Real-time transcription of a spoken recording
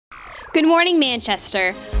Good morning,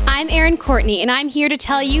 Manchester. I'm Erin Courtney, and I'm here to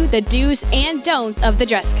tell you the do's and don'ts of the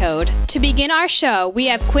dress code. To begin our show, we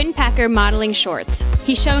have Quinn Packer modeling shorts.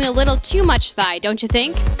 He's showing a little too much thigh, don't you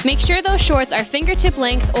think? Make sure those shorts are fingertip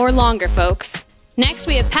length or longer, folks. Next,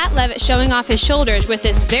 we have Pat Levitt showing off his shoulders with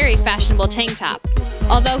this very fashionable tank top.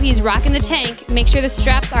 Although he's rocking the tank, make sure the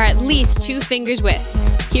straps are at least 2 fingers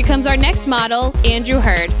width. Here comes our next model, Andrew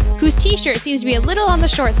Hurd, whose t-shirt seems to be a little on the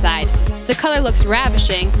short side. The color looks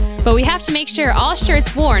ravishing, but we have to make sure all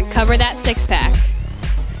shirts worn cover that six-pack.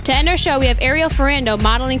 To end our show, we have Ariel Ferrando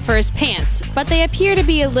modeling for his pants, but they appear to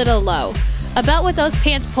be a little low. A belt with those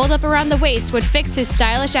pants pulled up around the waist would fix his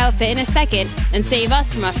stylish outfit in a second and save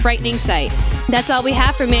us from a frightening sight. That's all we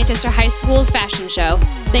have for Manchester High School's fashion show.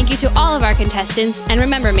 Thank you to all of our contestants, and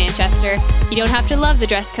remember, Manchester, you don't have to love the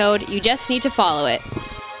dress code, you just need to follow it.